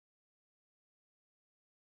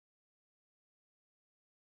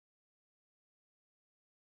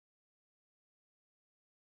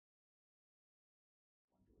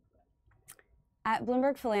At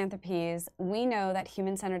Bloomberg Philanthropies, we know that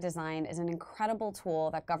human-centered design is an incredible tool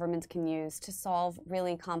that governments can use to solve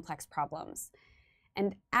really complex problems.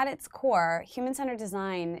 And at its core, human-centered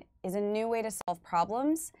design is a new way to solve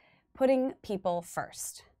problems, putting people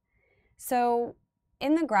first. So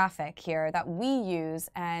in the graphic here that we use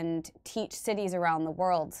and teach cities around the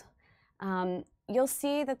world, you'll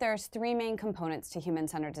see that there's three main components to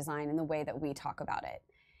human-centered design in the way that we talk about it.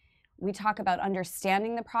 We talk about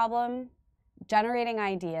understanding the problem, generating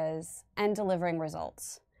ideas, and delivering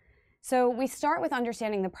results. So we start with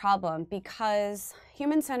understanding the problem because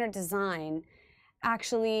human-centered design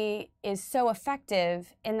actually is so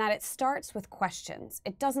effective in that it starts with questions.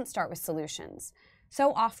 It doesn't start with solutions.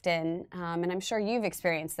 So often, and I'm sure you've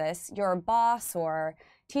experienced this, your boss or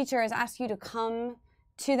teacher has asked you to come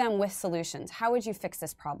to them with solutions. How would you fix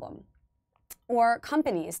this problem? Or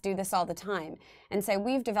companies do this all the time and say,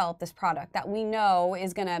 we've developed this product that we know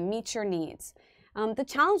is going to meet your needs. The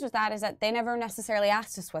challenge with that is that they never necessarily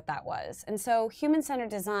asked us what that was. And so human-centered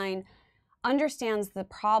design understands the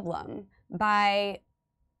problem by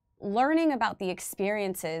learning about the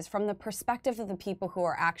experiences from the perspective of the people who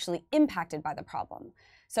are actually impacted by the problem.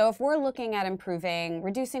 So if we're looking at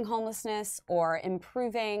reducing homelessness or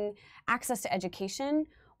improving access to education,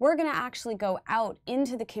 we're going to actually go out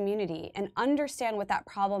into the community and understand what that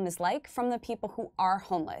problem is like from the people who are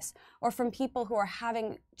homeless or from people who are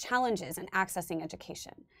having challenges in accessing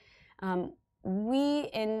education. We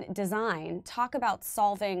in design talk about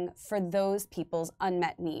solving for those people's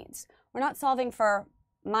unmet needs. We're not solving for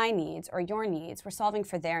my needs or your needs, we're solving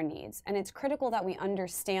for their needs. And it's critical that we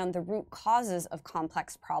understand the root causes of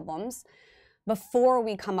complex problems before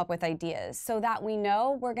we come up with ideas so that we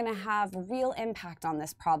know we're going to have real impact on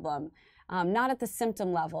this problem, not at the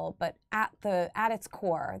symptom level, but at its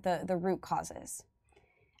core, the root causes.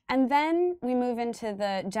 And then we move into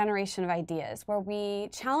the generation of ideas where we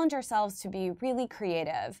challenge ourselves to be really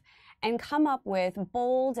creative and come up with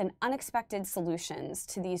bold and unexpected solutions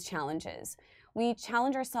to these challenges. We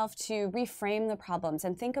challenge ourselves to reframe the problems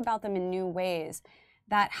and think about them in new ways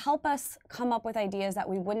that help us come up with ideas that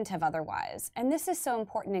we wouldn't have otherwise. And this is so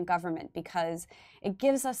important in government because it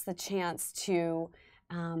gives us the chance to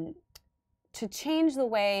change the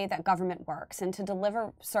way that government works and to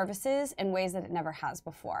deliver services in ways that it never has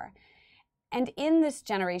before. And in this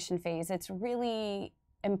generation phase, it's really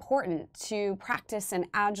important to practice an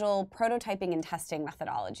agile prototyping and testing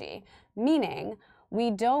methodology, meaning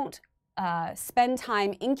we don't spend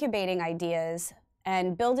time incubating ideas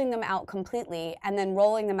and building them out completely and then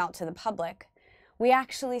rolling them out to the public. We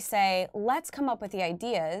actually say, let's come up with the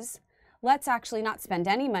ideas. Let's actually not spend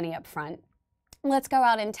any money up front. Let's go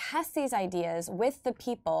out and test these ideas with the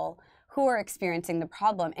people who are experiencing the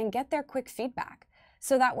problem and get their quick feedback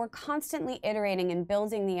so that we're constantly iterating and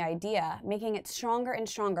building the idea, making it stronger and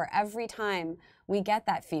stronger every time we get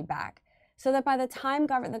that feedback, so that by the time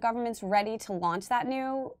the government's ready to launch that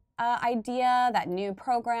new idea, that new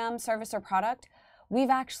program, service, or product,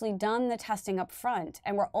 we've actually done the testing up front,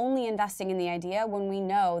 and we're only investing in the idea when we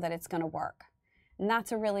know that it's going to work. And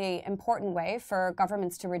that's a really important way for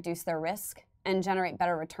governments to reduce their risk and generate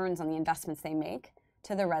better returns on the investments they make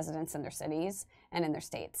to their residents in their cities and in their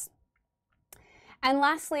states. And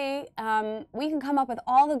lastly, we can come up with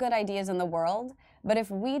all the good ideas in the world, but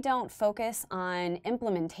if we don't focus on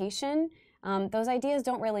implementation, those ideas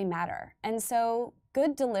don't really matter. And so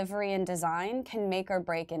good delivery and design can make or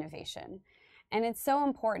break innovation. And it's so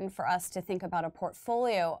important for us to think about a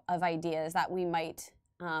portfolio of ideas that we might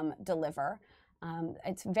deliver.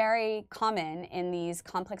 It's very common in these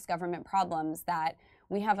complex government problems that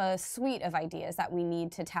we have a suite of ideas that we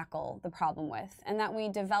need to tackle the problem with, and that we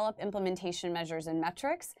develop implementation measures and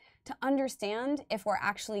metrics to understand if we're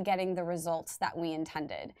actually getting the results that we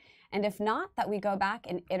intended. And if not, that we go back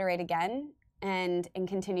and iterate again and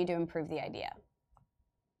continue to improve the idea.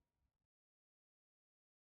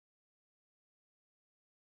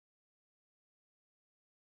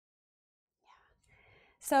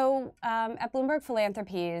 So at Bloomberg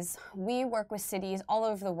Philanthropies, we work with cities all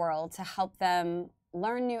over the world to help them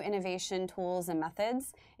learn new innovation tools and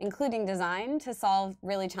methods, including design, to solve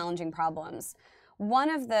really challenging problems. One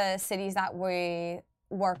of the cities that we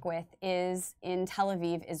work with is in Tel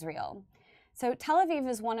Aviv, Israel. So Tel Aviv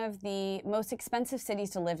is one of the most expensive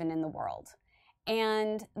cities to live in the world.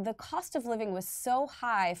 And the cost of living was so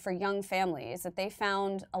high for young families that they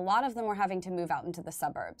found a lot of them were having to move out into the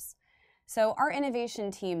suburbs. So our innovation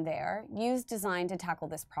team there used design to tackle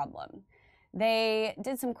this problem. They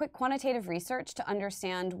did some quick quantitative research to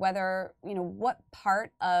understand whether, what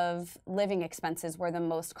part of living expenses were the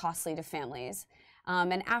most costly to families.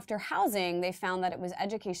 And after housing, they found that it was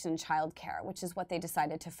education and childcare, which is what they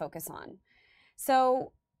decided to focus on.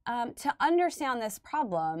 So to understand this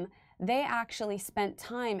problem, they actually spent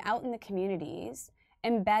time out in the communities,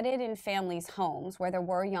 embedded in families' homes where there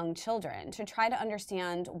were young children, to try to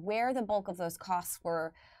understand where the bulk of those costs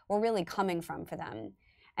were really coming from for them.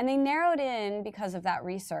 And they narrowed in, because of that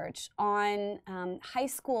research, on high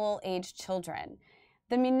school-aged children.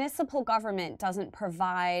 The municipal government doesn't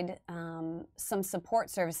provide some support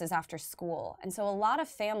services after school. And so a lot of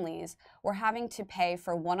families were having to pay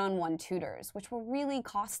for one-on-one tutors, which were really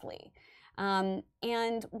costly.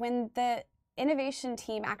 And when the innovation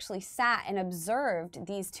team actually sat and observed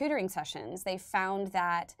these tutoring sessions, they found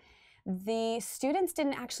that the students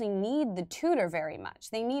didn't actually need the tutor very much.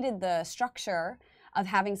 They needed the structure of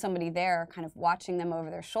having somebody there kind of watching them over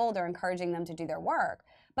their shoulder, encouraging them to do their work.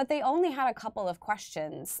 But they only had a couple of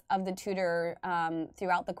questions of the tutor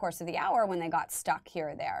throughout the course of the hour when they got stuck here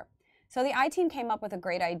or there. So the I-Team came up with a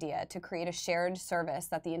great idea to create a shared service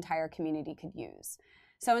that the entire community could use.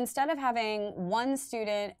 So instead of having one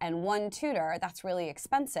student and one tutor, that's really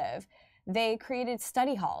expensive, they created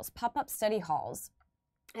study halls, pop-up study halls.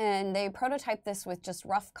 And they prototyped this with just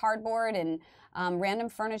rough cardboard and random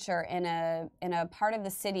furniture in a part of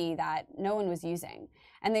the city that no one was using.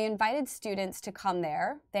 And they invited students to come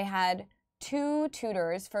there. They had 2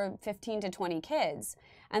 tutors for 15 to 20 kids.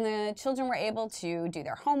 And the children were able to do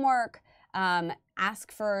their homework,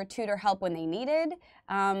 ask for tutor help when they needed,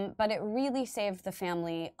 but it really saved the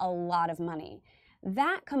family a lot of money.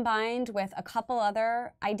 That, combined with a couple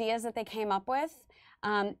other ideas that they came up with,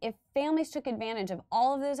 if families took advantage of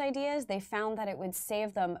all of those ideas, they found that it would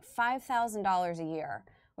save them $5,000 a year,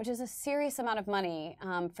 which is a serious amount of money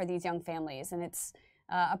for these young families. And it's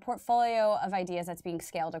a portfolio of ideas that's being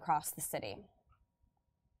scaled across the city.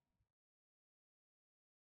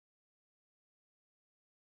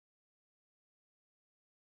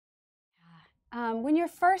 When you're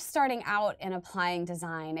first starting out in applying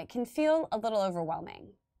design, it can feel a little overwhelming.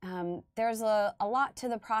 There's a lot to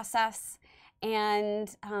the process,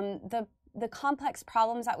 and the complex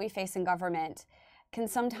problems that we face in government can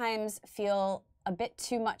sometimes feel a bit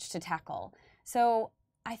too much to tackle. So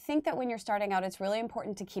I think that when you're starting out, it's really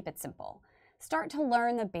important to keep it simple. Start to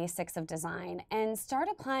learn the basics of design and start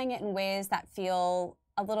applying it in ways that feel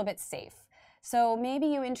a little bit safe. So maybe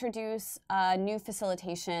you introduce a new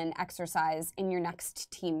facilitation exercise in your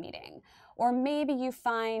next team meeting. Or maybe you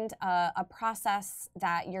find a process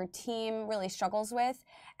that your team really struggles with,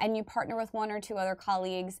 and you partner with 1 or 2 other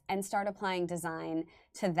colleagues and start applying design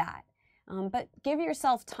to that. But give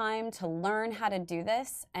yourself time to learn how to do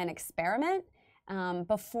this and experiment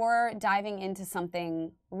before diving into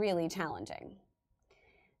something really challenging.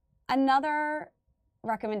 Another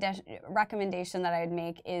recommendation that I would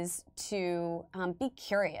make is to be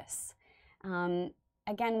curious.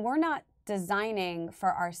 Again, we're not designing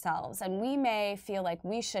for ourselves, and we may feel like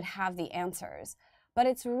we should have the answers, but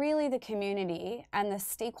it's really the community and the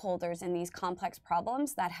stakeholders in these complex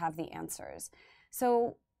problems that have the answers.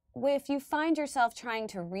 So if you find yourself trying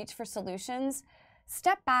to reach for solutions,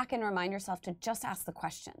 step back and remind yourself to just ask the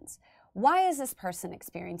questions. Why is this person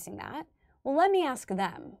experiencing that? Well, let me ask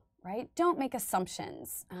them. Right? Don't make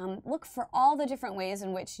assumptions. Look for all the different ways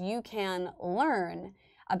in which you can learn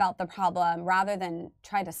about the problem rather than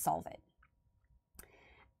try to solve it.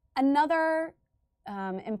 Another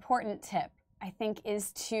important tip, I think,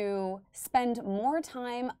 is to spend more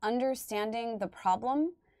time understanding the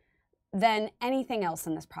problem than anything else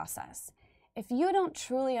in this process. If you don't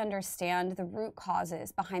truly understand the root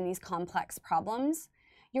causes behind these complex problems,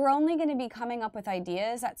 you're only going to be coming up with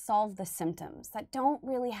ideas that solve the symptoms, that don't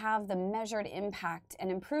really have the measured impact and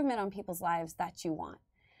improvement on people's lives that you want.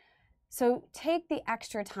 So take the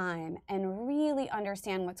extra time and really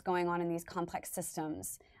understand what's going on in these complex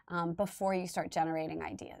systems before you start generating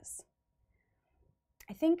ideas.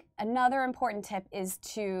 I think another important tip is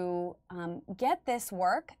to get this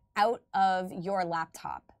work out of your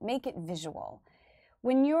laptop. Make it visual.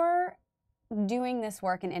 When you're doing this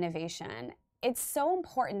work in innovation, it's so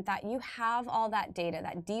important that you have all that data,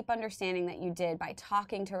 that deep understanding that you did by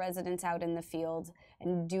talking to residents out in the field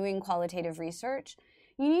and doing qualitative research.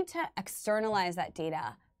 You need to externalize that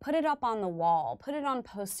data, put it up on the wall, put it on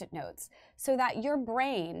Post-it notes, so that your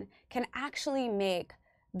brain can actually make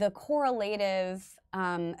the correlative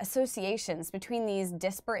associations between these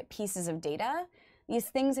disparate pieces of data, these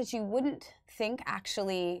things that you wouldn't think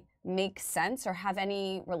actually make sense or have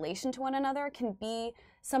any relation to one another, can be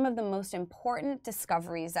some of the most important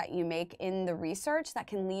discoveries that you make in the research that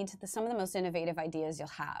can lead to some of the most innovative ideas you'll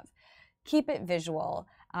have. keep it visual.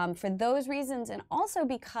 For those reasons, and also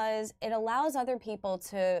because it allows other people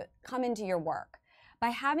to come into your work. By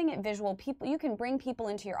having it visual, you can bring people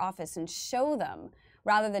into your office and show them,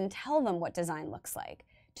 rather than tell them what design looks like,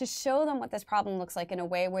 to show them what this problem looks like in a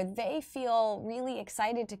way where they feel really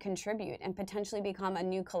excited to contribute and potentially become a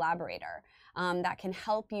new collaborator that can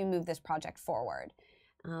help you move this project forward.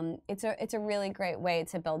 It's a really great way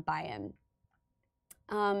to build buy-in.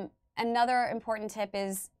 Another important tip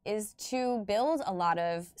is to build a lot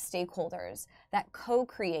of stakeholders that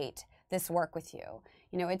co-create this work with you.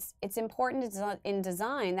 You know, it's important in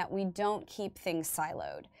design that we don't keep things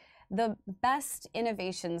siloed. The best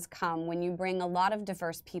innovations come when you bring a lot of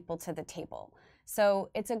diverse people to the table. So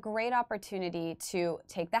it's a great opportunity to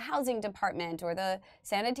take the housing department or the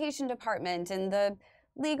sanitation department and the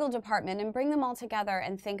legal department and bring them all together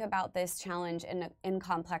and think about this challenge in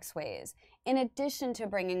complex ways. In addition to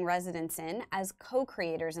bringing residents in as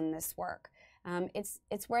co-creators in this work,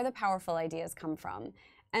 it's where the powerful ideas come from.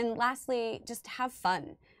 And lastly, just have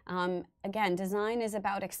fun. Again, design is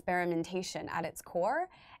about experimentation at its core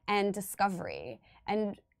and discovery.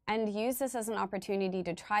 And use this as an opportunity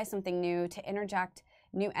to try something new, to interject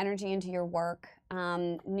new energy into your work,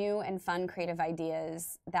 new and fun creative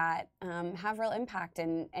ideas that have real impact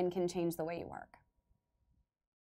and can change the way you work.